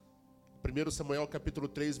1 Samuel capítulo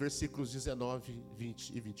 3, versículos 19,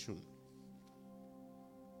 20 e 21.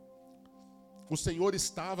 O Senhor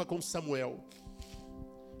estava com Samuel,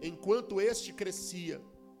 enquanto este crescia,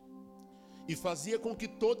 e fazia com que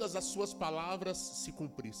todas as suas palavras se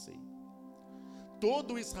cumprissem.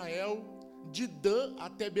 Todo Israel, de Dan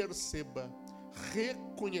até Berseba,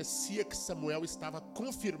 reconhecia que Samuel estava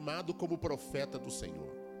confirmado como profeta do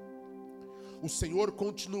Senhor. O Senhor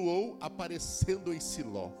continuou aparecendo em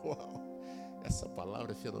Siló. Uau, essa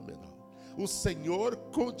palavra é fenomenal. O Senhor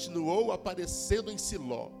continuou aparecendo em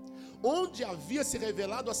Siló, onde havia se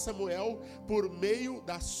revelado a Samuel por meio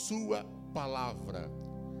da sua palavra.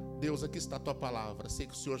 Deus, aqui está a tua palavra. Sei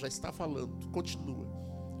que o Senhor já está falando. Continua.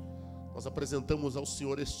 Nós apresentamos ao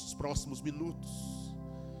Senhor estes próximos minutos.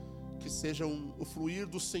 Que sejam o fluir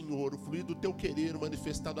do Senhor, o fluir do teu querer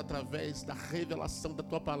manifestado através da revelação da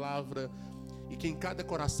tua palavra. E que em cada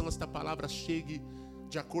coração esta palavra chegue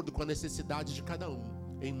de acordo com a necessidade de cada um.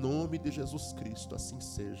 Em nome de Jesus Cristo, assim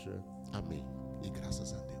seja. Amém. E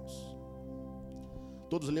graças a Deus.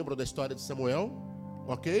 Todos lembram da história de Samuel?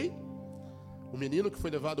 Ok? Um menino que foi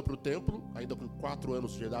levado para o templo, ainda com 4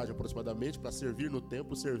 anos de idade aproximadamente, para servir no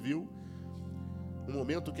templo, serviu. No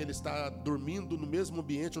momento que ele está dormindo no mesmo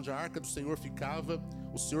ambiente onde a arca do Senhor ficava,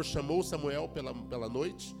 o Senhor chamou Samuel pela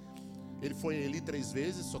noite. Ele foi a Eli 3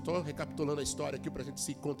 vezes, só estou recapitulando a história aqui para a gente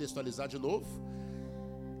se contextualizar de novo.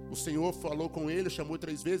 O Senhor falou com ele, chamou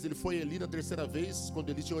 3 vezes, ele foi a Eli na 3ª vez, quando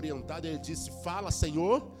ele tinha orientado, ele disse: fala,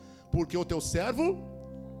 Senhor, porque o teu servo,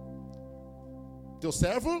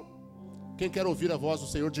 quem quer ouvir a voz do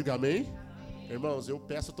Senhor, diga amém. Irmãos, eu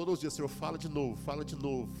peço todos os dias, Senhor, fala de novo, fala de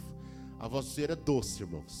novo. A voz do Senhor é doce,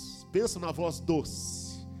 irmãos. Pensa na voz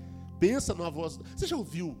doce. Pensa na voz. Você já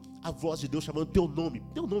ouviu a voz de Deus chamando teu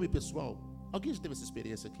nome pessoal? Alguém já teve essa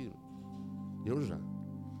experiência aqui? Eu já.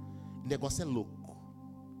 O negócio é louco.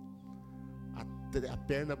 A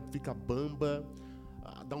perna fica bamba,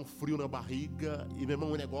 dá um frio na barriga. E, meu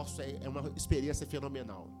irmão, o negócio é uma experiência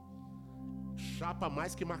fenomenal. Chapa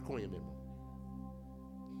mais que maconha, meu irmão.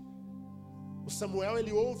 O Samuel,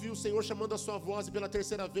 ele ouve o Senhor chamando a sua voz, e pela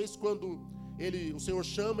 3ª vez, quando o Senhor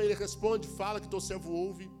chama, ele responde: fala que teu servo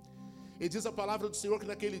ouve. E diz a palavra do Senhor que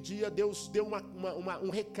naquele dia Deus deu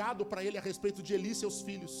um recado para ele a respeito de Eli e seus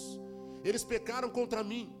filhos. Eles pecaram contra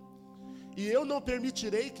mim, e eu não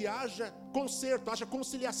permitirei que haja conserto, haja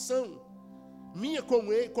conciliação minha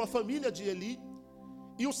com a família de Eli.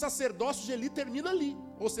 E o sacerdócio de Eli termina ali.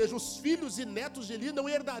 Ou seja, os filhos e netos de Eli não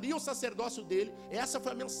herdariam o sacerdócio dele. Essa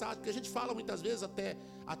foi a mensagem que a gente fala muitas vezes, até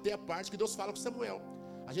a parte que Deus fala com Samuel.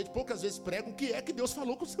 A gente poucas vezes prega o que é que Deus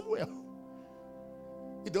falou com Samuel.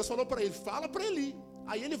 E Deus falou para ele: fala para Eli.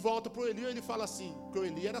 Aí ele volta para Eli e ele fala assim, que o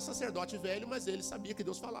Eli era sacerdote velho, mas ele sabia que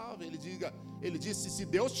Deus falava. Ele disse: se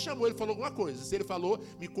Deus te chamou, ele falou alguma coisa. Se ele falou,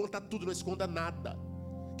 me conta tudo, não esconda nada.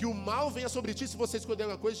 Que o mal venha sobre ti se você esconder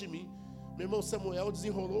alguma coisa de mim. Meu irmão, Samuel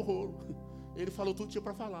desenrolou o rolo. Ele falou tudo que tinha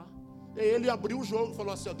para falar. E ele abriu o jogo e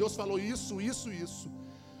falou assim: ó, Deus falou isso.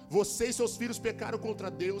 Você e seus filhos pecaram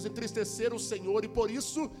contra Deus, entristeceram o Senhor, e por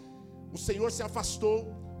isso o Senhor se afastou.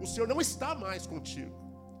 O Senhor não está mais contigo.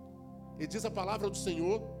 E diz a palavra do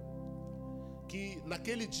Senhor que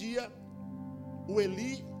naquele dia o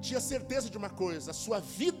Eli tinha certeza de uma coisa: a sua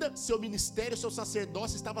vida, seu ministério, seu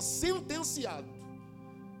sacerdócio estava sentenciado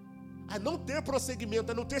a não ter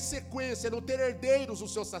prosseguimento, a não ter sequência, a não ter herdeiros no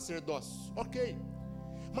seu sacerdócio. Ok.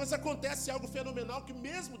 Mas acontece algo fenomenal, que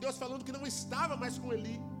mesmo Deus falando que não estava mais com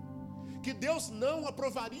Eli, que Deus não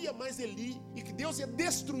aprovaria mais Eli, e que Deus ia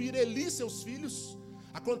destruir Eli e seus filhos,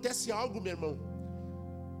 acontece algo, meu irmão,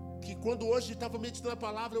 que quando hoje estava meditando a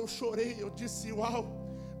palavra, eu chorei. Eu disse: uau,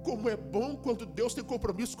 como é bom quando Deus tem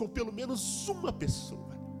compromisso com pelo menos uma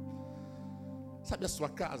pessoa. Sabe a sua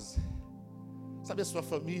casa? Sabe a sua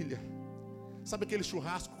família? Sabe aquele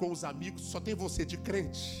churrasco com os amigos, só tem você de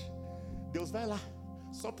crente? Deus vai lá,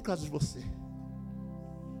 só por causa de você.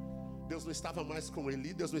 Deus não estava mais com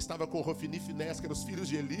Eli, Deus não estava com Hofni e Finéias, que eram os filhos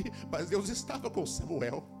de Eli, mas Deus estava com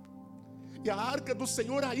Samuel. E a arca do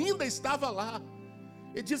Senhor ainda estava lá.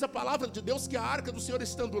 E diz a palavra de Deus que a arca do Senhor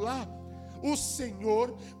estando lá, o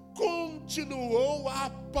Senhor continuou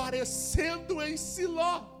aparecendo em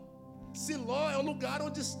Siló. Siló é o lugar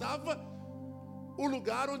onde estava, o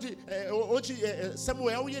lugar onde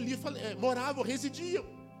Samuel e Eli moravam, residiam.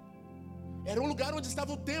 Era um lugar onde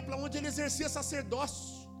estava o templo, onde ele exercia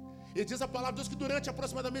sacerdócio. E diz a palavra de Deus que durante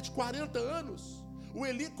aproximadamente 40 anos, o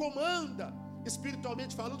Eli comanda,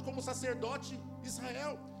 espiritualmente falando, como sacerdote de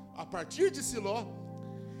Israel, a partir de Siló.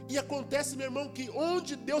 E acontece, meu irmão, que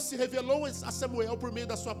onde Deus se revelou a Samuel por meio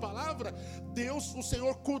da sua palavra, o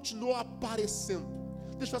Senhor continuou aparecendo.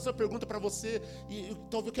 Deixa eu fazer uma pergunta para você, e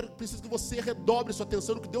talvez eu preciso que você redobre sua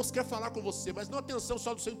atenção no que Deus quer falar com você, mas não atenção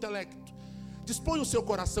só do seu intelecto. Dispõe o seu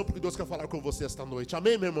coração para o que Deus quer falar com você esta noite,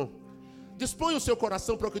 amém, meu irmão? Dispõe o seu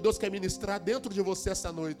coração para o que Deus quer ministrar dentro de você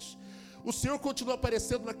esta noite. O Senhor continua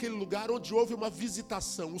aparecendo naquele lugar onde houve uma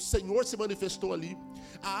visitação. O Senhor se manifestou ali.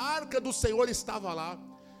 A arca do Senhor estava lá.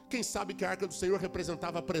 Quem sabe que a arca do Senhor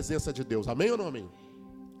representava a presença de Deus, amém ou não amém?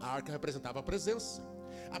 A arca representava a presença.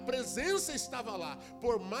 A presença estava lá.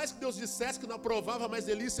 Por mais que Deus dissesse que não aprovava mais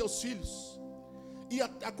Eli e seus filhos. E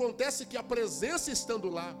acontece que a presença estando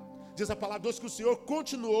lá, diz a palavra de Deus que o Senhor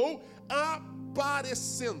continuou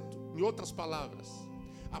aparecendo. Em outras palavras,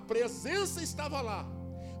 a presença estava lá,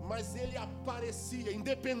 mas ele aparecia,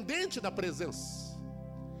 independente da presença.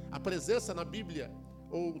 A presença na Bíblia,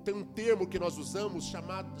 ou tem um termo que nós usamos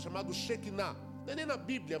chamado Shekinah. Não é nem na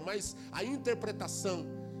Bíblia, mas a interpretação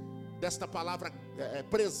desta palavra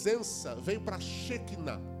presença vem para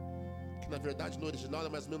Shekinah, que na verdade no original é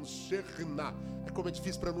mais ou menos Shekinah. É como é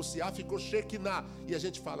difícil pronunciar, ficou Shekinah, e a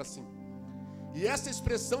gente fala assim. E essa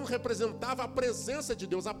expressão representava a presença de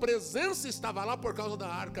Deus. A presença estava lá por causa da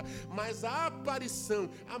arca, mas a aparição,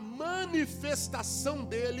 a manifestação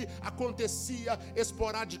dele acontecia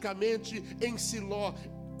esporadicamente em Siló,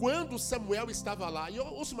 quando Samuel estava lá. E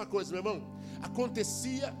ouça uma coisa, meu irmão,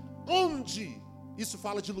 acontecia onde, isso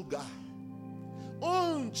fala de lugar,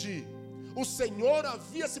 onde o Senhor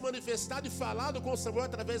havia se manifestado e falado com Samuel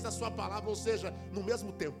através da sua palavra, ou seja, no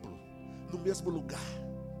mesmo templo, no mesmo lugar.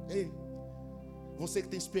 Ei, você que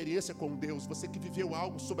tem experiência com Deus, você que viveu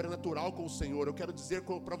algo sobrenatural com o Senhor, eu quero dizer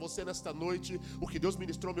para você nesta noite, o que Deus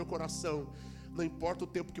ministrou ao meu coração, não importa o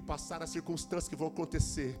tempo que passar, as circunstâncias que vão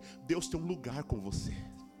acontecer, Deus tem um lugar com você.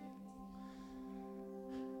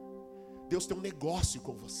 Deus tem um negócio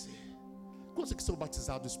com você. Quantos aqui são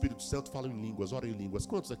batizados do Espírito Santo, falam em línguas, oram em línguas?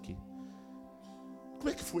 Quantos aqui? Como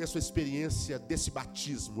é que foi a sua experiência desse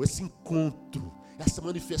batismo, esse encontro, essa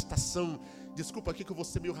manifestação? Desculpa aqui que eu vou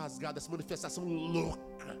ser meio rasgado, essa manifestação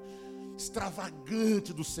louca,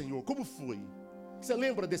 extravagante do Senhor. Como foi? Você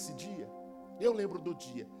lembra desse dia? Eu lembro do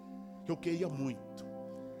dia que eu queria muito.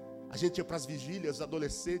 A gente ia para as vigílias, os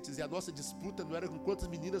adolescentes, e a nossa disputa não era com quantas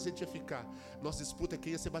meninas a gente ia ficar. Nossa disputa é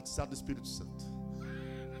quem ia ser batizado do Espírito Santo.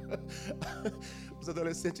 Os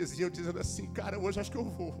adolescentes iam dizendo assim: cara, hoje acho que eu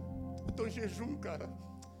vou. Eu estou em jejum, cara.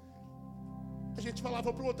 A gente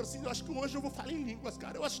falava para o outro assim: eu acho que hoje eu vou falar em línguas,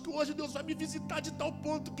 cara. Eu acho que hoje Deus vai me visitar de tal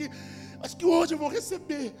ponto que acho que hoje eu vou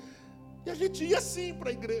receber. E a gente ia assim para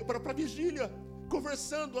a igreja, para a vigília,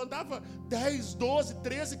 conversando, andava 10, 12,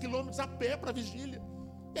 13 quilômetros a pé para a vigília.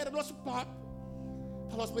 Era nosso papo.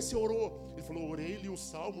 Falava: mas você orou? Ele falou: orei, li o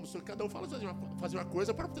salmo, não sei o que. Cada um fazia uma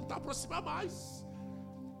coisa para tentar aproximar mais.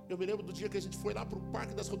 Eu me lembro do dia que a gente foi lá para o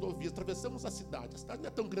Parque das Rodovias, atravessamos a cidade. A cidade não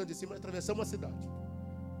é tão grande assim, mas atravessamos a cidade.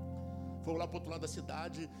 Fomos lá para o outro lado da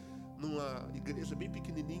cidade, numa igreja bem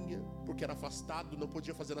pequenininha, porque era afastado, não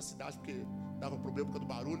podia fazer na cidade, porque dava problema por causa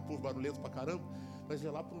do barulho, povo barulhento pra caramba. Nós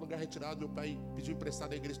ia lá para um lugar retirado, meu pai pediu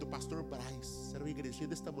emprestado a igreja do pastor Braz. Era uma igrejinha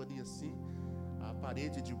desse tamanho assim, a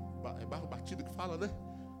parede de barro batido que fala, né?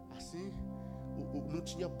 Assim, não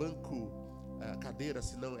tinha banco, cadeira,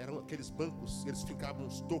 assim, não, eram aqueles bancos, eles ficavam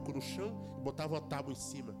uns tocos no chão e botavam uma tábua em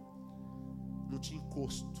cima. Não tinha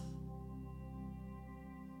encosto.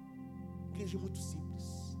 Igreja muito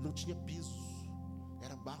simples, não tinha piso,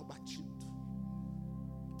 era barro batido.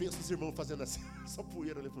 Pensa os irmãos fazendo assim, só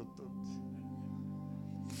poeira levantando.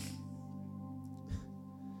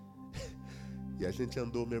 E a gente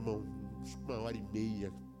andou, meu irmão,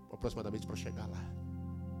 1h30 aproximadamente para chegar lá,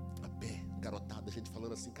 a pé, garotada, a gente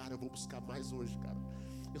falando assim: cara, eu vou buscar mais hoje, cara.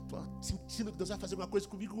 Eu estou sentindo que Deus vai fazer uma coisa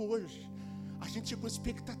comigo hoje. A gente tinha com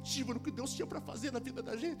expectativa no que Deus tinha para fazer na vida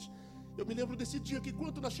da gente. Eu me lembro desse dia que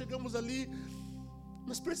quando nós chegamos ali,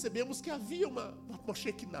 nós percebemos que havia uma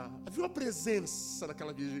Shekinah, havia uma presença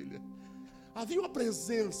naquela vigília. Havia uma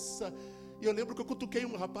presença. E eu lembro que eu cutuquei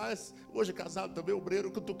um rapaz, hoje casado também, obreiro,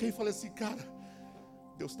 eu cutuquei e falei assim: cara,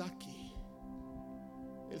 Deus está aqui.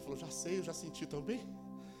 Ele falou: já sei, eu já senti também.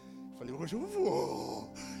 Eu falei: hoje eu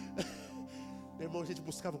vou. Meu irmão, a gente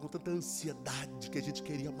buscava com tanta ansiedade que a gente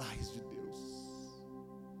queria mais de Deus.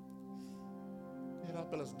 Era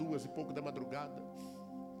pelas 2 e pouco da madrugada,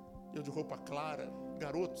 eu de roupa clara,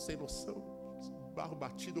 garoto sem noção, barro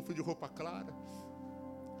batido, eu fui de roupa clara.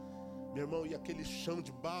 Meu irmão, e aquele chão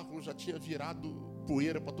de barro já tinha virado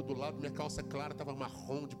poeira para todo lado. Minha calça clara estava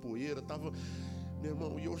marrom de poeira, estava, meu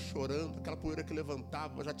irmão, e eu chorando, aquela poeira que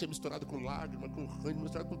levantava, já tinha misturado com lágrima, com ranho,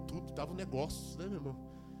 misturado com tudo, estava um negócio, né, meu irmão?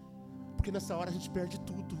 Porque nessa hora a gente perde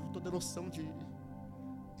tudo, toda a noção de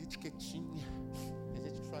etiquetinha. E a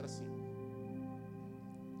gente fala assim: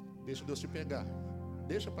 deixa Deus te pegar,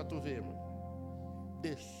 Deixa para tu ver, irmão.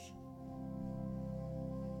 Deixa.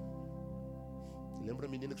 Lembra a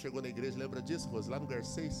menina que chegou na igreja? Lembra disso, Rose? Lá no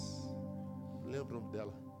Garcês? Lembra o nome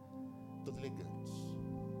dela? Toda elegante.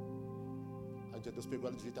 Aí um dia Deus pegou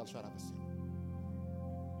ela de jeito e ela chorava assim.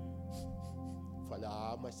 Falei,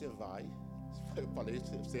 mas você vai. Eu falei,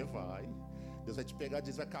 você vai. Deus vai te pegar,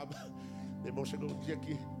 diz, vai acabar. Meu irmão, chegou um dia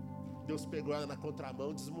que Deus pegou ela na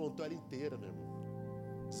contramão, desmontou ela inteira, meu irmão.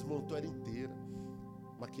 Desmontou ela inteira.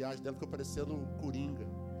 A maquiagem dela ficou parecendo coringa.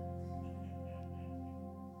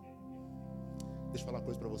 Deixa eu falar uma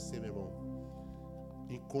coisa para você, meu irmão.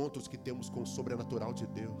 Encontros que temos com o sobrenatural de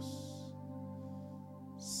Deus,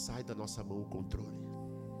 sai da nossa mão o controle.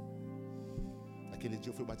 Aquele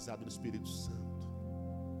dia eu fui batizado no Espírito Santo.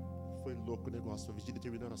 Foi louco o negócio. A vigília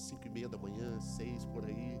terminou às 5:30 da manhã, 6 por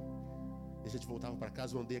aí. E a gente voltava para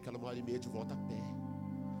casa, eu andei aquela 1h30 de volta a pé.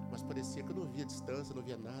 Mas parecia que eu não via distância, não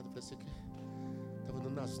via nada. Parecia que estava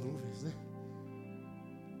andando nas nuvens, né?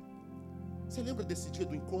 Você lembra desse dia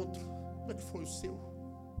do encontro? Como é que foi o seu?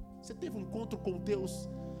 Você teve um encontro com Deus?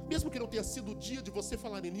 Mesmo que não tenha sido o dia de você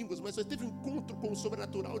falar em línguas, mas você teve um encontro com o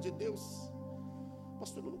sobrenatural de Deus?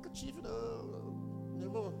 Pastor, eu nunca tive, não. Meu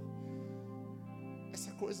irmão,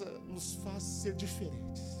 essa coisa nos faz ser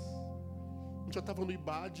diferentes. A gente já estava no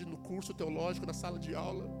IBAD, no curso teológico, na sala de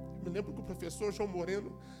aula. Eu me lembro que o professor João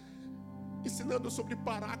Moreno, ensinando sobre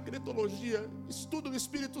paracletologia, estudo no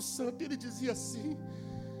Espírito Santo, ele dizia assim: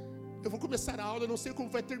 eu vou começar a aula, eu não sei como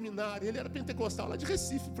vai terminar. Ele era pentecostal lá de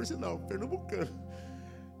Recife, por sinal, pernambucano.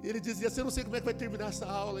 E ele dizia assim, eu não sei como é que vai terminar essa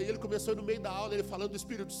aula. E ele começou no meio da aula, ele falando do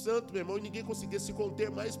Espírito Santo, meu irmão, e ninguém conseguia se conter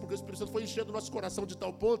mais, porque o Espírito Santo foi enchendo o nosso coração de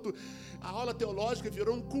tal ponto. A aula teológica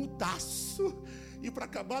virou um cultaço. E para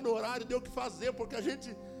acabar no horário deu o que fazer, porque a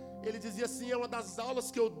gente, ele dizia assim, é uma das aulas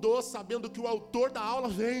que eu dou sabendo que o autor da aula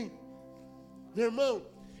vem. Meu irmão,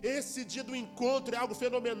 esse dia do encontro é algo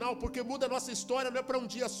fenomenal, porque muda a nossa história, não é para um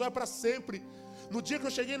dia só, é para sempre. No dia que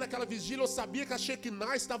eu cheguei naquela vigília, eu sabia que a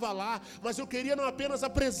Shekinah estava lá, mas eu queria não apenas a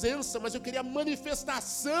presença, mas eu queria a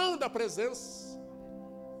manifestação da presença.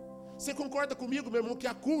 Você concorda comigo, meu irmão, que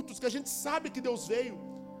há cultos que a gente sabe que Deus veio,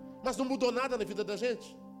 mas não mudou nada na vida da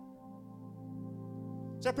gente?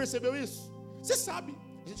 Já percebeu isso? Você sabe,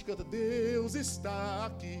 a gente canta, Deus está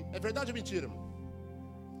aqui. É verdade ou mentira, irmão?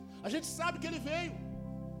 A gente sabe que Ele veio,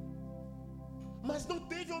 mas não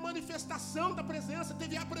teve uma manifestação da presença.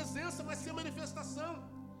 Teve a presença, mas sem manifestação.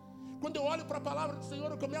 Quando eu olho para a palavra do Senhor,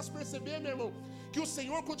 eu começo a perceber, meu irmão, que o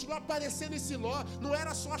Senhor continua aparecendo em Siló. Não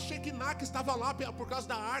era só a Shekinah que estava lá por causa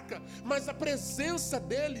da arca, mas a presença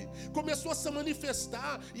dele começou a se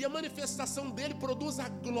manifestar, e a manifestação dele produz a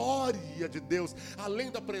glória de Deus. Além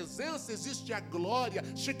da presença existe a glória.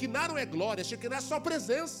 Shekinah não é glória, Shekinah é só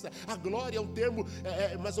presença. A glória é um termo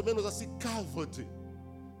mais ou menos assim, kavod.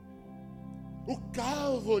 O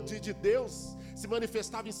kavod de Deus se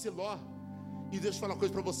manifestava em Siló. E deixa eu falar uma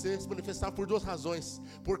coisa para você, se manifestava por duas razões.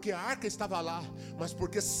 Porque a arca estava lá, mas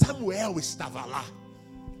porque Samuel estava lá.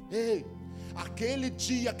 Ei, aquele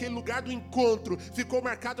dia, aquele lugar do encontro ficou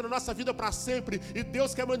marcado na nossa vida para sempre. E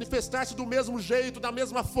Deus quer manifestar-se do mesmo jeito, da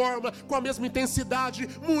mesma forma, com a mesma intensidade,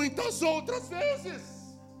 muitas outras vezes.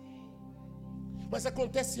 Mas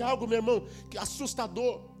acontece algo, meu irmão, que é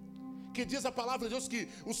assustador, que diz a palavra de Deus que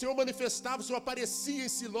o Senhor manifestava, o Senhor aparecia em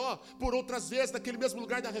Siló por outras vezes, naquele mesmo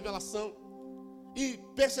lugar da revelação. E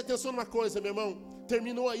preste atenção numa coisa, meu irmão,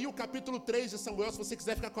 terminou aí o capítulo 3 de Samuel. Se você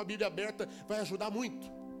quiser ficar com a Bíblia aberta, vai ajudar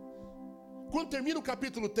muito. Quando termina o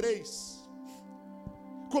capítulo 3,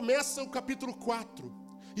 começa o capítulo 4.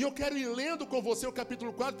 E eu quero ir lendo com você o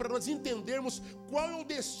capítulo 4 para nós entendermos qual é o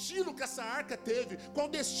destino que essa arca teve, qual é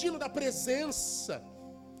o destino da presença.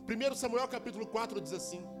 1 Samuel capítulo 4 diz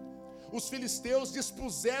assim: os filisteus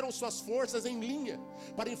dispuseram suas forças em linha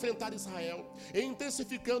para enfrentar Israel. E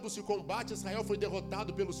intensificando-se o combate, Israel foi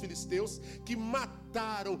derrotado pelos filisteus, que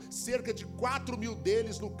mataram cerca de 4.000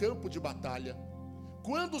 deles no campo de batalha.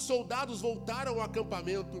 Quando os soldados voltaram ao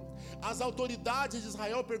acampamento, as autoridades de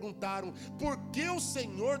Israel perguntaram: por que o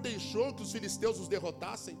Senhor deixou que os filisteus os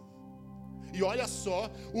derrotassem? E olha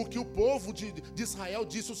só o que o povo de Israel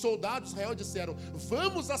disse. Os soldados de Israel disseram: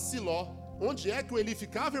 vamos a Siló. Onde é que o Eli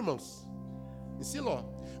ficava, irmãos? Em Siló.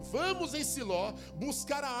 Vamos em Siló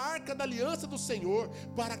buscar a arca da aliança do Senhor,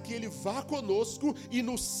 para que ele vá conosco e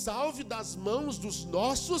nos salve das mãos dos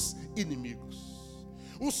nossos inimigos.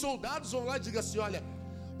 Os soldados vão lá e digam assim: olha,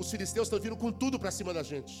 os filisteus estão vindo com tudo para cima da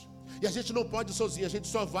gente, e a gente não pode ir sozinho, a gente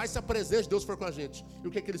só vai se a presença de Deus for com a gente. E o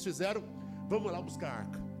que é que eles fizeram? Vamos lá buscar a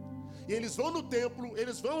arca. E eles vão no templo,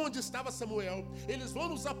 eles vão onde estava Samuel, eles vão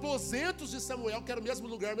nos aposentos de Samuel, que era o mesmo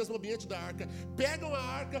lugar, o mesmo ambiente da arca, pegam a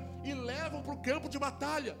arca e levam para o campo de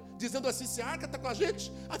batalha, dizendo assim: se a arca está com a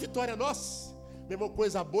gente, a vitória é nossa. Meu irmão,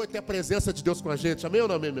 coisa boa é ter a presença de Deus com a gente, amém ou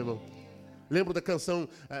não amém, meu irmão? Lembro da canção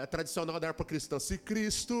tradicional da harpa cristã: se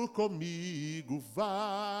Cristo comigo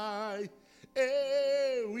vai,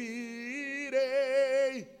 eu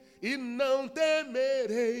irei e não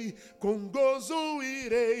temerei, com gozo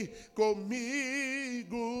irei,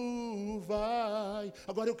 comigo vai.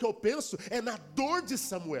 Agora o que eu penso é na dor de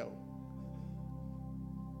Samuel.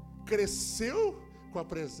 Cresceu com a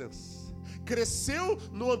presença, cresceu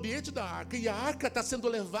no ambiente da arca, e a arca está sendo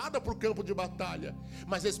levada para o campo de batalha,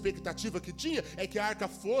 mas a expectativa que tinha é que a arca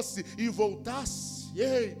fosse e voltasse.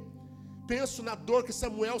 Ei, penso na dor que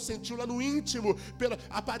Samuel sentiu lá no íntimo, pela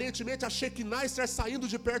aparentemente a Shekinah estar saindo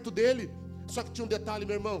de perto dele. Só que tinha um detalhe,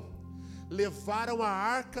 meu irmão: levaram a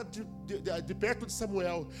arca de perto de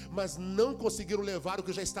Samuel, mas não conseguiram levar o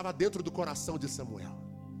que já estava dentro do coração de Samuel.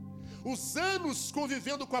 Os anos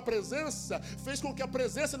convivendo com a presença fez com que a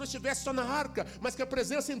presença não estivesse só na arca, mas que a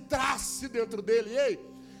presença entrasse dentro dele. Ei,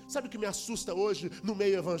 sabe o que me assusta hoje no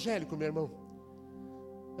meio evangélico, meu irmão?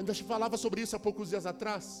 Ainda falava sobre isso há poucos dias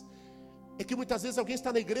atrás. É que muitas vezes alguém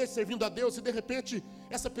está na igreja servindo a Deus e de repente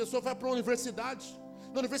essa pessoa vai para uma universidade.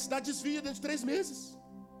 Na universidade desvia dentro de 3 meses.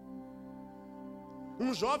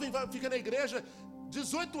 Um jovem fica na igreja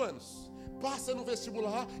 18 anos, passa no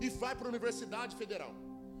vestibular e vai para a Universidade Federal.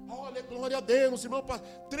 Olha, glória a Deus, irmão.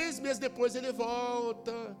 3 meses depois ele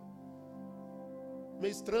volta,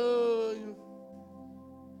 meio estranho,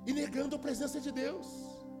 e negando a presença de Deus.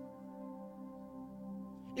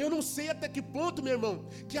 Eu não sei até que ponto, meu irmão,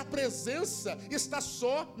 que a presença está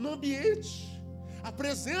só no ambiente. A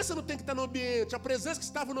presença não tem que estar no ambiente. A presença que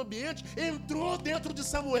estava no ambiente entrou dentro de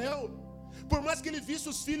Samuel. Por mais que ele visse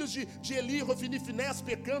os filhos de Eli, Hofni e Finéias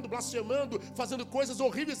pecando, blasfemando, fazendo coisas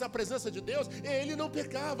horríveis na presença de Deus, ele não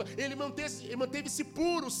pecava. Ele manteve-se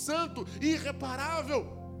puro, santo e irreparável.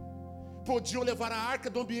 Podiam levar a arca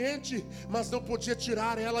do ambiente, mas não podia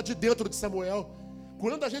tirar ela de dentro de Samuel.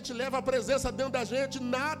 Quando a gente leva a presença dentro da gente,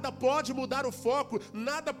 nada pode mudar o foco,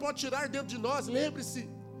 nada pode tirar dentro de nós. Lembre-se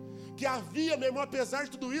que havia, meu irmão, apesar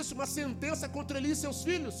de tudo isso, uma sentença contra Eli e seus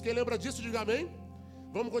filhos. Quem lembra disso, diga amém.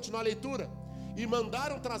 Vamos continuar a leitura. E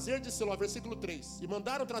mandaram trazer de Siló, versículo 3. E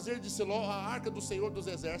mandaram trazer de Siló a arca do Senhor dos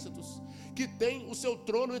Exércitos, que tem o seu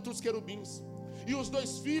trono entre os querubins. E os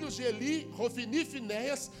 2 filhos de Eli, Hofni e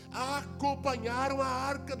Finéias, acompanharam a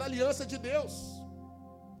arca da aliança de Deus.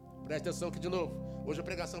 Preste atenção aqui de novo. Hoje a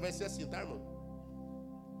pregação vai ser assim, tá, irmão?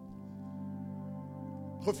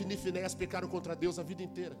 Hofni e Finéias pecaram contra Deus a vida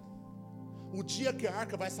inteira. O dia que a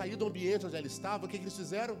arca vai sair do ambiente onde ela estava, o que eles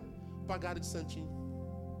fizeram? Pagaram de santinho.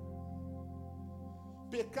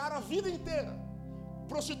 Pecaram a vida inteira.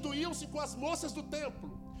 Prostituíam-se com as moças do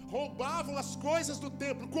templo. Roubavam as coisas do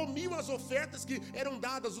templo. Comiam as ofertas que eram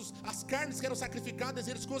dadas, as carnes que eram sacrificadas,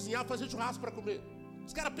 eles cozinhavam, faziam churrasco para comer.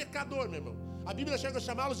 Os caras pecadores, meu irmão. A Bíblia chega a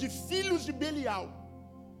chamá-los de filhos de Belial.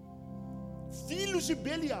 Filhos de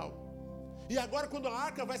Belial. E agora quando a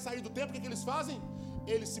arca vai sair do templo, o que eles fazem?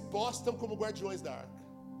 Eles se postam como guardiões da arca.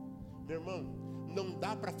 Meu irmão, não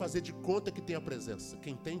dá para fazer de conta que tem a presença.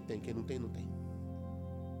 Quem tem, tem. Quem não tem, não tem.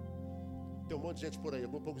 Tem um monte de gente por aí.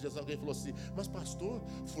 Algum pouco de alguém falou assim: mas pastor,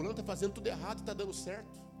 fulano está fazendo tudo errado e está dando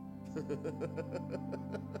certo.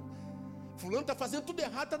 Fulano está fazendo tudo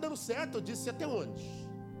errado e está dando certo. Eu disse: até onde?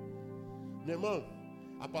 Meu irmão,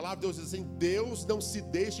 a palavra de Deus diz assim: Deus não se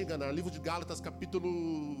deixa enganar. Livro de Gálatas, capítulo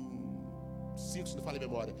 5, se não falei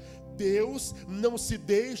memória. Deus não se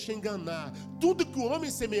deixa enganar. Tudo que o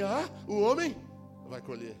homem semear, o homem vai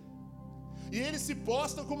colher. E eles se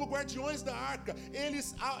postam como guardiões da arca.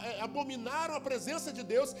 Eles abominaram a presença de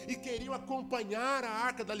Deus e queriam acompanhar a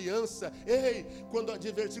arca da aliança. Ei,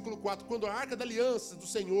 versículo 4, quando a arca da aliança do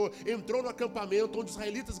Senhor entrou no acampamento, onde os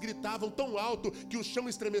israelitas gritavam tão alto que o chão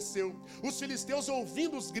estremeceu, os filisteus,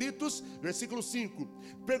 ouvindo os gritos, versículo 5,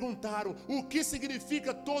 perguntaram: o que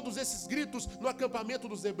significa todos esses gritos no acampamento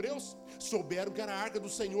dos hebreus? Souberam que era a arca do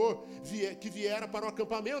Senhor que viera para o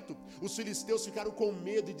acampamento. Os filisteus ficaram com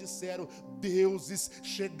medo e disseram: deuses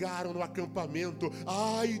chegaram no acampamento.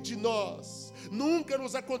 Ai de nós, nunca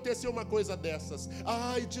nos aconteceu uma coisa dessas.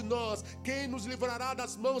 Ai de nós, quem nos livrará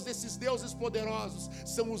das mãos desses deuses poderosos?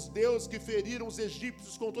 São os deuses que feriram os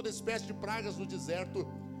egípcios com toda espécie de pragas no deserto.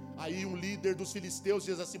 Aí um líder dos filisteus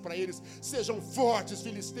diz assim para eles: sejam fortes,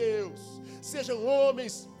 filisteus, sejam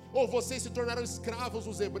homens, ou vocês se tornarão escravos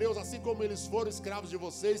dos hebreus, assim como eles foram escravos de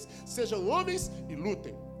vocês. Sejam homens e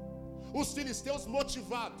lutem. Os filisteus,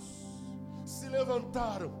 motivados, se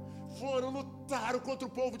levantaram, foram, lutaram contra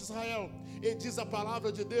o povo de Israel. E diz a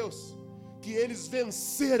palavra de Deus que eles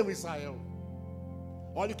venceram Israel.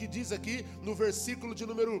 Olha o que diz aqui no versículo de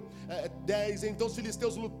número 10. Então os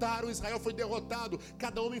filisteus lutaram, Israel foi derrotado,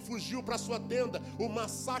 cada homem fugiu para sua tenda. O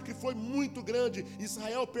massacre foi muito grande.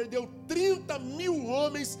 Israel perdeu 30.000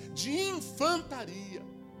 homens de infantaria.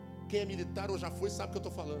 Quem é militar ou já foi sabe o que eu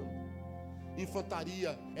estou falando.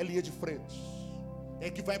 Infantaria é linha de frente, é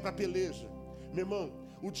que vai para a peleja. Meu irmão,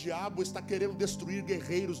 o diabo está querendo destruir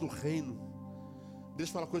guerreiros no reino. Deixa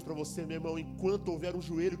eu falar uma coisa para você, meu irmão. Enquanto houver um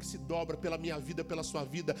joelho que se dobra pela minha vida, pela sua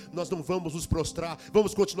vida, nós não vamos nos prostrar.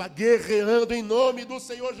 Vamos continuar guerreando em nome do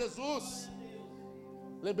Senhor Jesus.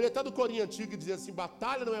 Lembrei até do corinho antigo que dizia assim: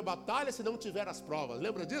 batalha não é batalha se não tiver as provas.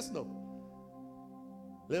 Lembra disso, não?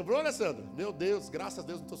 Lembrou, Alessandro? Meu Deus, graças a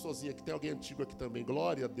Deus não estou sozinho aqui. Tem alguém antigo aqui também,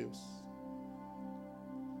 glória a Deus.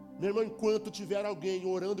 Meu irmão, enquanto tiver alguém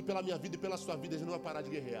orando pela minha vida e pela sua vida, a gente não vai parar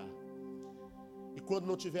de guerrear. E quando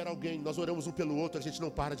não tiver alguém, nós oramos um pelo outro, a gente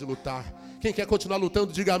não para de lutar. Quem quer continuar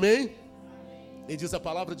lutando, diga amém. E diz a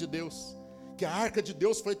palavra de Deus que a arca de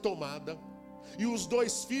Deus foi tomada, e os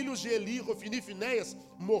 2 filhos de Eli, Rofini e Finéias,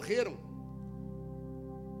 morreram.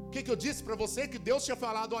 O que eu disse para você? Que Deus tinha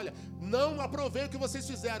falado: olha, não aprovei o que vocês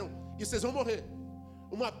fizeram, e vocês vão morrer.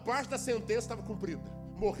 Uma parte da sentença estava cumprida.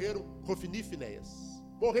 Morreram Rofini e Finéias.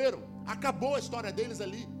 Morreram, acabou a história deles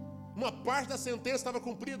ali. Uma parte da sentença estava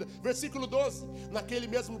cumprida. Versículo 12. Naquele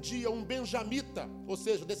mesmo dia, um benjamita, ou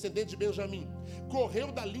seja, descendente de Benjamim,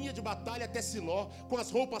 correu da linha de batalha até Siló, com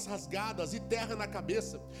as roupas rasgadas e terra na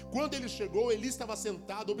cabeça. Quando ele chegou, Eli estava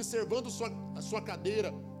sentado, observando a sua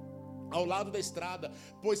cadeira ao lado da estrada,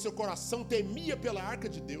 pois seu coração temia pela arca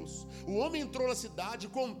de Deus. O homem entrou na cidade,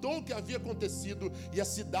 contou o que havia acontecido, e a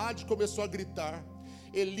cidade começou a gritar.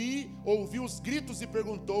 Eli ouviu os gritos e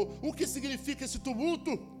perguntou: o que significa esse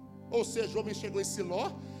tumulto? Ou seja, o homem chegou em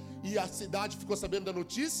Siló e a cidade ficou sabendo da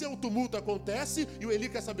notícia, o tumulto acontece e o Eli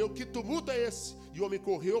quer saber o que tumulto é esse. E o homem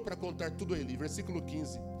correu para contar tudo a Eli. Versículo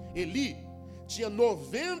 15. Eli tinha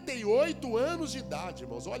 98 anos de idade,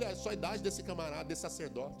 irmãos. Olha só a idade desse camarada, desse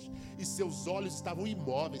sacerdote. E seus olhos estavam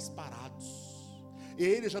imóveis, parados.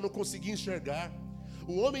 Ele já não conseguia enxergar.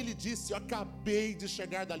 O homem lhe disse: eu acabei de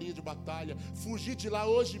chegar da linha de batalha, fugi de lá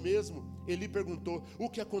hoje mesmo. Eli perguntou: o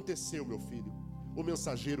que aconteceu, meu filho? O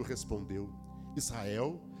mensageiro respondeu: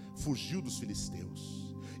 Israel fugiu dos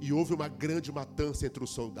filisteus, e houve uma grande matança entre os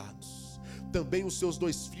soldados. Também os seus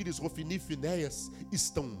 2 filhos, Rofini e Finéias,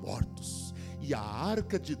 estão mortos, e a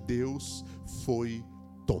arca de Deus foi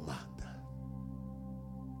tomada.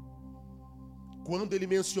 Quando ele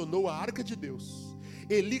mencionou a arca de Deus,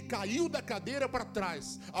 Eli caiu da cadeira para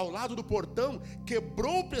trás, ao lado do portão,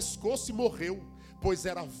 quebrou o pescoço e morreu, pois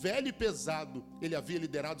era velho e pesado. Ele havia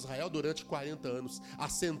liderado Israel durante 40 anos. A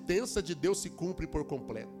sentença de Deus se cumpre por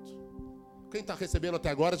completo. Quem está recebendo até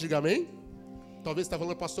agora, diga amém. Talvez está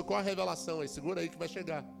falando: pastor, qual a revelação aí? Segura aí que vai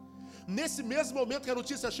chegar. Nesse mesmo momento que a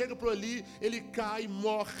notícia chega para Eli, ele cai,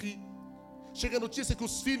 morre. Chega a notícia que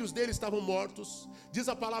os filhos dele estavam mortos. Diz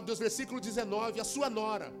a palavra de Deus, versículo 19: a sua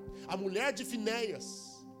nora, a mulher de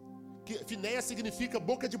Finéias, que Finéias significa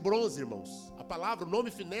boca de bronze, irmãos. A palavra, o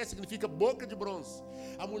nome Finéias significa boca de bronze.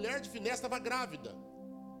 A mulher de Finéias estava grávida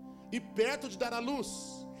e perto de dar à luz.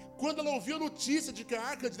 Quando ela ouviu a notícia de que a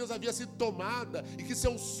arca de Deus havia sido tomada e que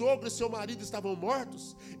seu sogro e seu marido estavam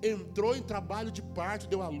mortos, entrou em trabalho de parto e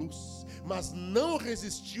deu à luz, mas não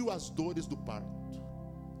resistiu às dores do parto.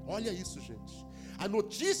 Olha isso, gente. A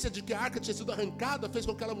notícia de que a arca tinha sido arrancada fez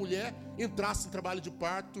com que aquela mulher entrasse em trabalho de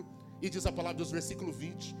parto. E diz a palavra de Deus, versículo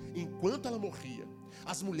 20: enquanto ela morria,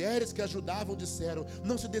 as mulheres que ajudavam disseram: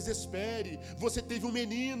 não se desespere, você teve um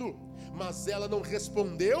menino. Mas ela não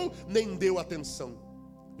respondeu, nem deu atenção.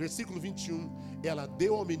 Versículo 21, ela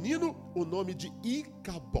deu ao menino o nome de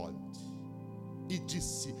Icabod, e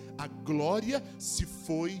disse: a glória se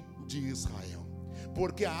foi de Israel,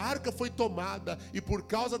 porque a arca foi tomada, e por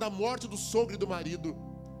causa da morte do sogro e do marido.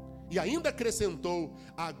 E ainda acrescentou: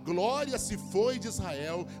 a glória se foi de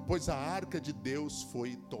Israel, pois a arca de Deus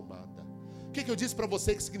foi tomada. O que eu disse para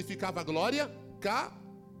você que significava a glória?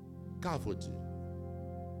 Kavod.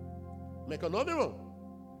 Como é que é o nome, irmão?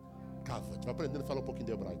 Kavod. Vai aprendendo a falar um pouquinho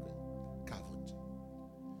de hebraico aí. Kavod.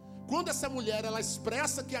 Quando essa mulher, ela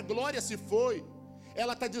expressa que a glória se foi,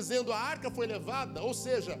 ela está dizendo: a arca foi levada. Ou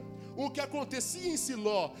seja, o que acontecia em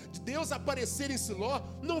Siló, de Deus aparecer em Siló,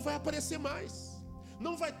 não vai aparecer mais.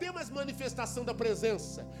 Não vai ter mais manifestação da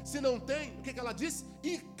presença. Se não tem, o que ela diz?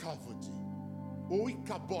 Icavod, ou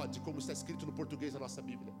Icabod, como está escrito no português da nossa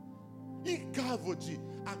Bíblia. Icavod,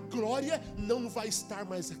 a glória não vai estar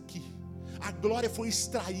mais aqui. A glória foi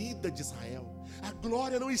extraída de Israel. A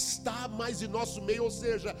glória não está mais em nosso meio, ou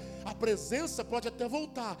seja, a presença pode até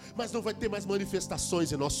voltar, mas não vai ter mais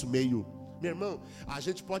manifestações em nosso meio. Meu irmão, a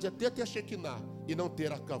gente pode até ter a Shekinah e não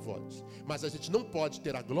ter a Kavod, mas a gente não pode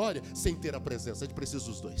ter a glória sem ter a presença. A gente precisa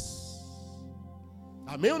dos dois.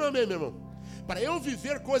 Amém ou não amém, meu irmão? Para eu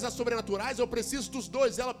viver coisas sobrenaturais, eu preciso dos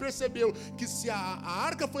dois. Ela percebeu que se a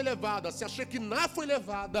arca foi levada, se a Shekinah foi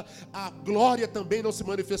levada, a glória também não se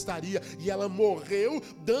manifestaria. E ela morreu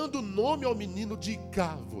dando nome ao menino de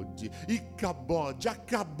Icavod, Icabod.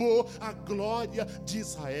 Acabou a glória de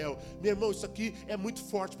Israel. Meu irmão, isso aqui é muito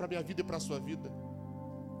forte para a minha vida e para a sua vida.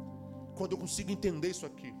 Quando eu consigo entender isso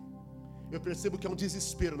aqui, eu percebo que há um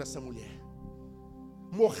desespero nessa mulher,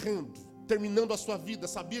 morrendo, terminando a sua vida.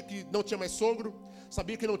 Sabia que não tinha mais sogro,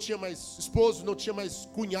 sabia que não tinha mais esposo, não tinha mais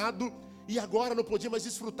cunhado, e agora não podia mais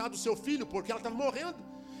desfrutar do seu filho, porque ela estava morrendo.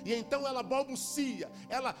 E então ela balbucia,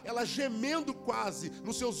 ela gemendo quase,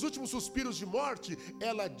 nos seus últimos suspiros de morte,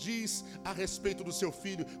 ela diz a respeito do seu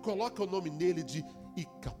filho, coloca o nome nele de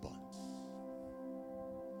Icabod.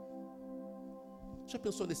 Já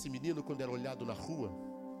pensou nesse menino quando era olhado na rua?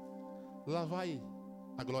 Lá vai,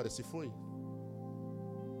 a glória se foi.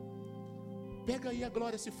 Pega aí, a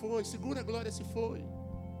glória se foi. Segura, a glória se foi.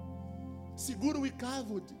 Segura o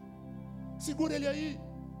Icavod. Segura ele aí.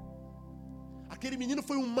 Aquele menino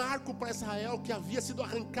foi um marco para Israel, que havia sido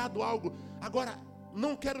arrancado algo. Agora,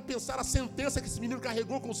 não quero pensar a sentença que esse menino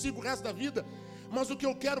carregou consigo o resto da vida, mas o que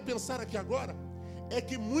eu quero pensar aqui agora é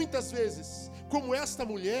que muitas vezes, como esta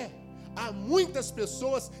mulher, há muitas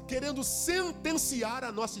pessoas querendo sentenciar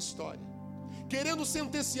a nossa história, querendo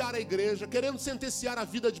sentenciar a igreja, querendo sentenciar a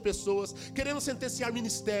vida de pessoas, querendo sentenciar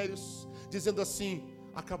ministérios, dizendo assim: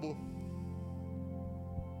 acabou.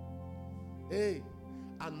 Ei,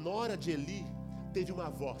 a nora de Eli teve uma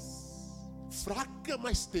voz, fraca,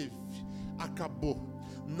 mas teve. Acabou.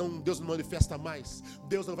 Não, Deus não manifesta mais,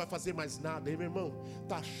 Deus não vai fazer mais nada. Ei, meu irmão,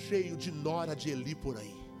 está cheio de nora de Eli por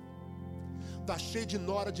aí. Está cheio de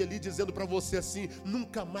nora de Eli dizendo para você assim: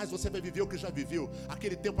 nunca mais você vai viver o que já viveu,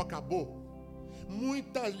 aquele tempo acabou.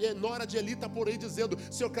 Muita nora de Eli está por aí dizendo: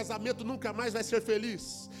 seu casamento nunca mais vai ser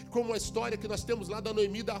feliz. Como a história que nós temos lá da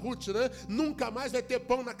Noemi e da Ruth, né? Nunca mais vai ter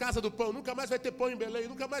pão na casa do pão, nunca mais vai ter pão em Belém,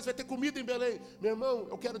 nunca mais vai ter comida em Belém. Meu irmão,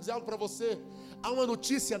 eu quero dizer algo para você. Há uma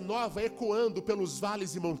notícia nova ecoando pelos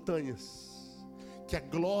vales e montanhas, que a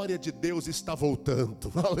glória de Deus está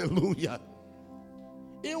voltando. Aleluia.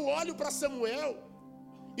 Eu olho para Samuel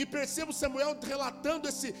e percebo Samuel relatando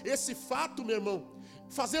esse fato, meu irmão,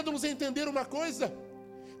 fazendo-nos entender uma coisa.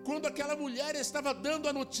 Quando aquela mulher estava dando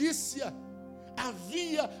a notícia,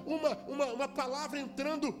 havia uma palavra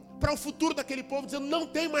entrando para o futuro daquele povo, dizendo: não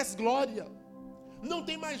tem mais glória, não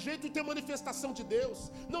tem mais jeito de ter manifestação de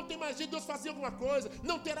Deus, não tem mais jeito de Deus fazer alguma coisa,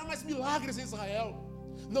 não terá mais milagres em Israel,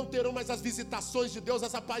 não terão mais as visitações de Deus,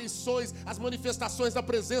 as aparições, as manifestações da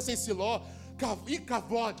presença em Siló.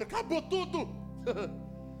 Icavod, acabou tudo.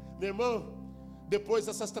 Meu irmão, depois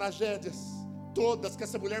dessas tragédias todas que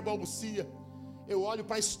essa mulher balbucia, eu olho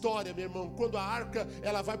para a história, meu irmão. Quando a arca,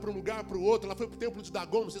 ela vai para um lugar, para o outro, ela foi para o templo de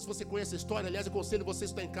Dagon. Não sei se você conhece a história, aliás, eu aconselho você a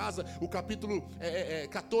estar em casa. O capítulo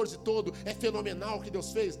 14 todo, é fenomenal o que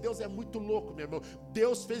Deus fez. Deus é muito louco, meu irmão.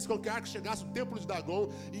 Deus fez com que a arca chegasse no templo de Dagon,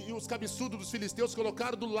 e os cabeçudos dos filisteus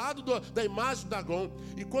colocaram do lado da imagem de Dagon.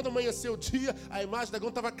 E quando amanheceu o dia, a imagem de Dagon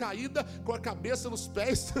estava caída, com a cabeça nos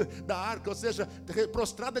pés da arca, ou seja,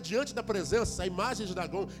 prostrada diante da presença, a imagem de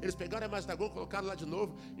Dagon. Eles pegaram a imagem de Dagon, colocaram lá de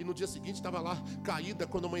novo, e no dia seguinte estava lá caída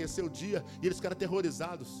quando amanheceu o dia, e eles ficaram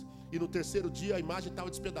aterrorizados. E no terceiro dia a imagem estava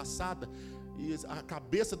despedaçada, e a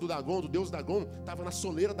cabeça do Dagon, do deus Dagon, estava na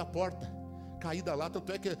soleira da porta, caída lá.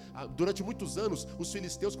 Tanto é que durante muitos anos os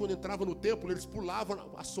filisteus, quando entravam no templo, eles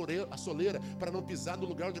pulavam a soleira para não pisar no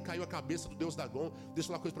lugar onde caiu a cabeça do deus Dagon. Deixa eu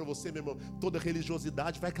falar uma coisa para você, meu irmão: toda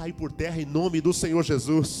religiosidade vai cair por terra em nome do Senhor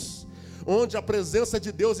Jesus. Onde a presença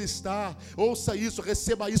de Deus está, ouça isso,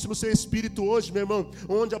 receba isso no seu espírito hoje, meu irmão.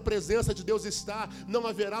 Onde a presença de Deus está, não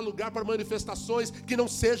haverá lugar para manifestações que não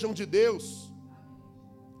sejam de Deus.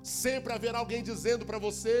 Sempre haverá alguém dizendo para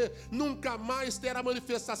você: nunca mais terá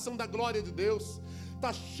manifestação da glória de Deus.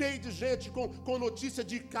 Está cheio de gente com notícia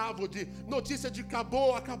de Icavod, notícia de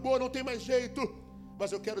acabou, não tem mais jeito.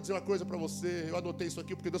 Mas eu quero dizer uma coisa para você. Eu anotei isso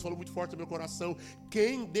aqui porque Deus falou muito forte no meu coração.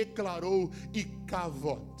 Quem declarou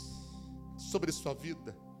Icavod sobre sua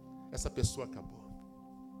vida, essa pessoa acabou.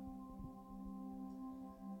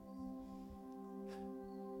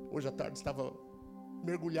 Hoje à tarde estava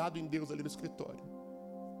mergulhado em Deus ali no escritório,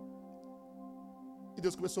 e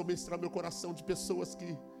Deus começou a ministrar meu coração de pessoas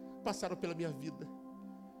que passaram pela minha vida,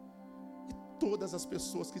 e todas as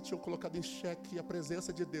pessoas que tinham colocado em xeque a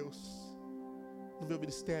presença de Deus, no meu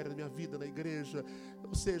ministério, na minha vida, na igreja,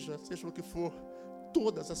 ou seja o que for,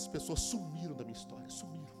 todas as pessoas sumiram da minha história,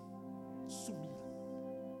 sumiram.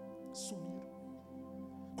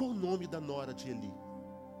 Qual o nome da nora de Eli?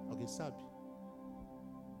 Alguém sabe?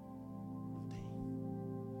 Não tem.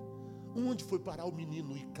 Onde foi parar o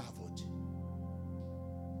menino Icavod?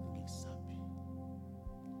 Ninguém sabe.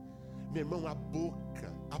 Meu irmão, a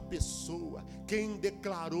boca, a pessoa, quem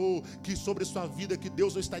declarou que sobre sua vida que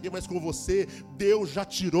Deus não estaria mais com você, Deus já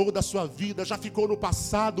tirou da sua vida, já ficou no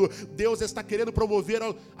passado. Deus está querendo promover.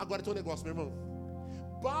 Agora tem um negócio, meu irmão.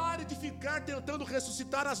 Pare de ficar tentando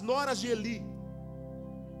ressuscitar as noras de Eli.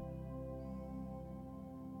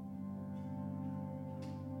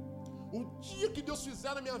 O dia que Deus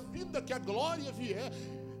fizer na minha vida, que a glória vier,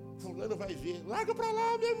 fulano vai ver. Larga para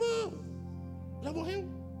lá, meu irmão. Já morreu.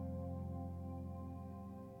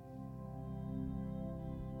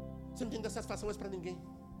 Você não tem que dar satisfação mais para ninguém.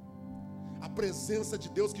 A presença de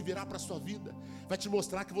Deus que virá para a sua vida vai te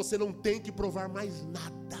mostrar que você não tem que provar mais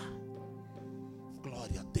nada.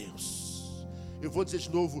 Glória a Deus. Eu vou dizer de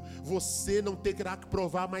novo, você não terá que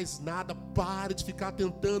provar mais nada. Pare de ficar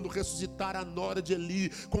tentando ressuscitar a nora de Eli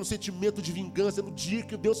com sentimento de vingança. No dia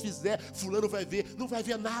que Deus fizer, fulano vai ver. Não vai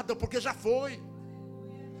ver nada, porque já foi.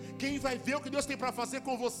 Quem vai ver o que Deus tem para fazer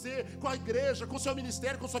com você, com a igreja, com o seu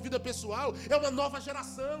ministério, com a sua vida pessoal, é uma nova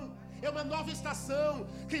geração, é uma nova estação.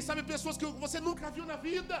 Quem sabe pessoas que você nunca viu na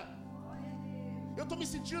vida. Eu estou me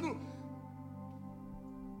sentindo,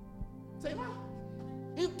 sei lá,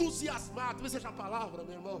 entusiasmado, talvez seja a palavra,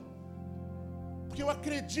 meu irmão, porque eu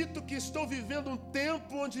acredito que estou vivendo um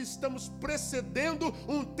tempo onde estamos precedendo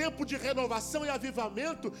um tempo de renovação e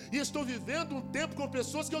avivamento, e estou vivendo um tempo com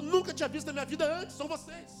pessoas que eu nunca tinha visto na minha vida antes. São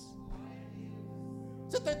vocês.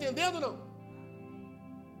 Você está entendendo ou não?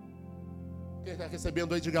 Quem está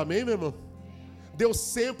recebendo aí, diga amém, meu irmão. Deus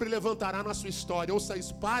sempre levantará na sua história. Ouça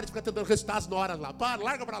isso, pare de ficar tentando ressuscitar as noras lá, para,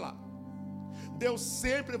 larga para lá. Deus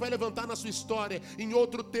sempre vai levantar na sua história, em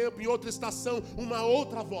outro tempo, em outra estação, uma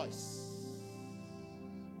outra voz.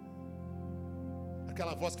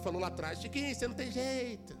 Aquela voz que falou lá atrás: Chiquinho, você não tem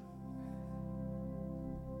jeito.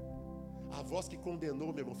 A voz que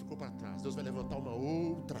condenou, meu irmão, ficou para trás. Deus vai levantar uma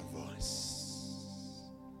outra voz.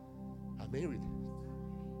 Amém, William?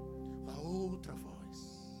 Uma outra voz.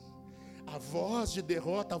 A voz de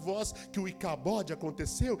derrota, a voz que o Icabode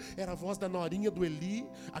aconteceu, era a voz da norinha do Eli,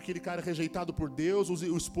 aquele cara rejeitado por Deus,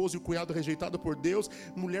 o esposo e o cunhado rejeitado por Deus,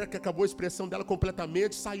 mulher que acabou a expressão dela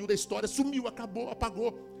completamente, saiu da história, sumiu, acabou,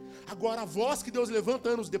 apagou. Agora a voz que Deus levanta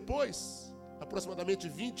anos depois, aproximadamente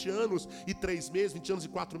 20 anos e 3 meses, 20 anos e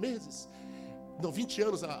 4 meses, não, 20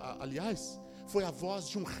 anos, aliás, foi a voz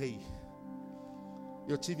de um rei.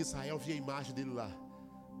 Eu tive em Israel, vi a imagem dele lá,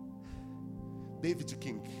 David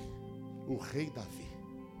King, o rei Davi.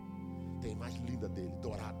 Tem a imagem linda dele,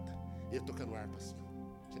 dourada, ele tocando harpa assim.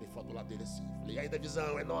 Tirei foto do lado dele assim, falei: e aí,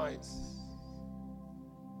 Davizão, é nóis.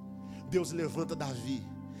 Deus levanta Davi,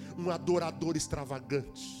 um adorador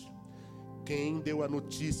extravagante. Quem deu a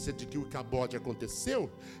notícia de que o Icabode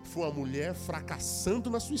aconteceu foi uma mulher fracassando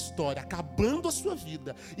na sua história, acabando a sua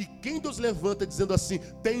vida. E quem Deus levanta dizendo assim: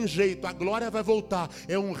 tem jeito, a glória vai voltar,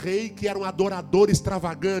 é um rei que era um adorador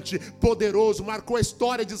extravagante, poderoso, marcou a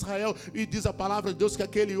história de Israel. E diz a palavra de Deus que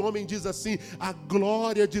aquele homem diz assim: a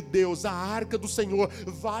glória de Deus, a arca do Senhor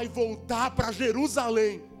vai voltar para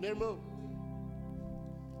Jerusalém. Meu irmão,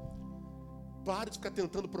 pare de ficar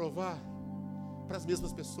tentando provar para as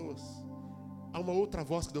mesmas pessoas. Há uma outra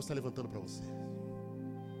voz que Deus está levantando para você.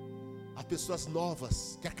 Há pessoas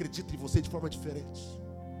novas que acreditam em você de forma diferente.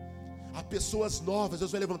 Há pessoas novas,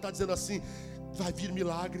 Deus vai levantar dizendo assim: vai vir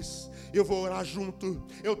milagres, eu vou orar junto,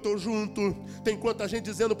 eu estou junto. Tem quanta gente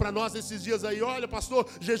dizendo para nós esses dias aí: olha, pastor,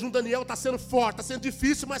 jejum Daniel está sendo forte, está sendo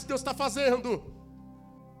difícil, mas Deus está fazendo.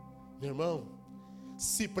 Meu irmão,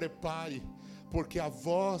 se prepare, porque a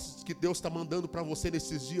voz que Deus está mandando para você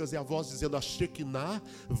nesses dias é a voz dizendo: a Shekinah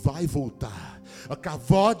vai voltar, a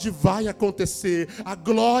Kavod vai acontecer, a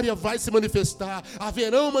glória vai se manifestar,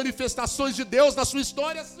 haverão manifestações de Deus na sua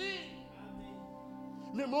história, sim.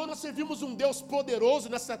 Meu irmão, nós servimos um Deus poderoso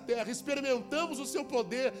nessa terra, experimentamos o seu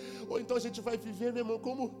poder. Ou então a gente vai viver, meu irmão,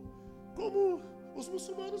 como os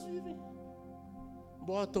muçulmanos vivem.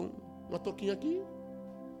 Botam uma touquinha aqui,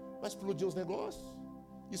 vai explodir uns negócios,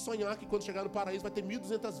 e sonhar que quando chegar no paraíso vai ter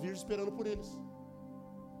 1.200 virgens esperando por eles.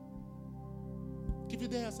 Que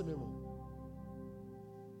vida é essa, meu irmão?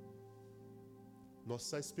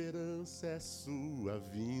 Nossa esperança é sua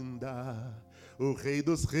vinda, O Rei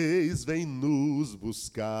dos Reis vem nos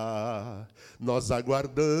buscar. Nós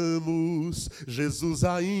aguardamos Jesus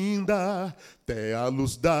ainda, até a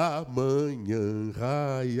luz da manhã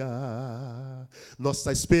raiar.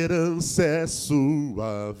 Nossa esperança é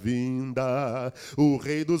sua vinda. O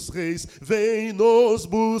Rei dos Reis vem nos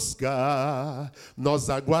buscar. Nós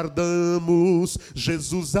aguardamos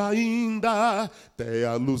Jesus ainda, até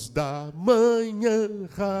a luz da manhã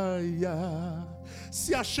raiar.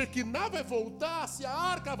 Se a Shekinah vai voltar, se a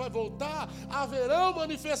arca vai voltar, haverão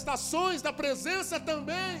manifestações da presença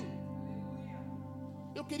também.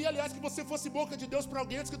 Eu queria, aliás, que você fosse boca de Deus para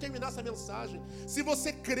alguém antes que eu terminasse a mensagem. Se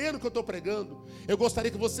você crê no que eu estou pregando, eu gostaria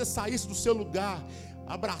que você saísse do seu lugar,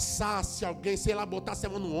 abraçasse alguém, sei lá, botasse a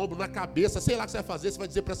mão no ombro, na cabeça, sei lá o que você vai fazer. Você vai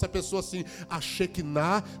dizer para essa pessoa assim: a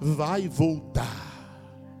Shekinah vai voltar.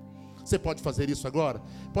 Você pode fazer isso agora?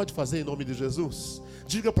 Pode fazer em nome de Jesus?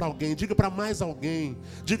 Diga para alguém, diga para mais alguém.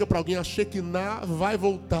 Diga para alguém: a Shekinah vai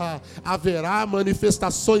voltar. Haverá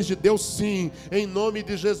manifestações de Deus sim, em nome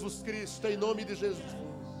de Jesus Cristo, em nome de Jesus.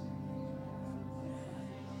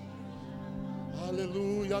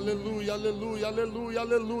 Aleluia, aleluia, aleluia, aleluia,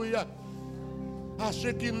 aleluia. A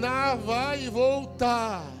Shekinah vai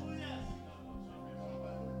voltar.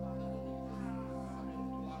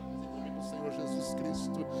 Senhor Jesus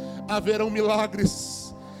Cristo, haverão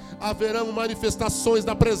milagres, haverão manifestações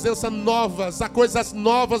da presença novas, há coisas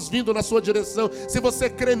novas vindo na sua direção. Se você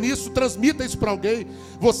crê nisso, transmita isso para alguém.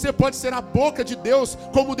 Você pode ser a boca de Deus,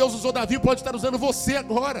 como Deus usou Davi, pode estar usando você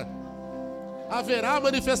agora. Haverá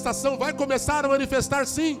manifestação, vai começar a manifestar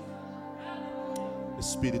sim.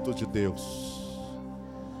 Espírito de Deus,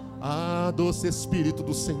 doce Espírito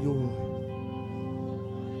do Senhor,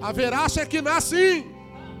 haverá Shekinah sim.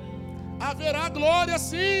 Haverá glória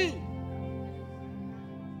sim.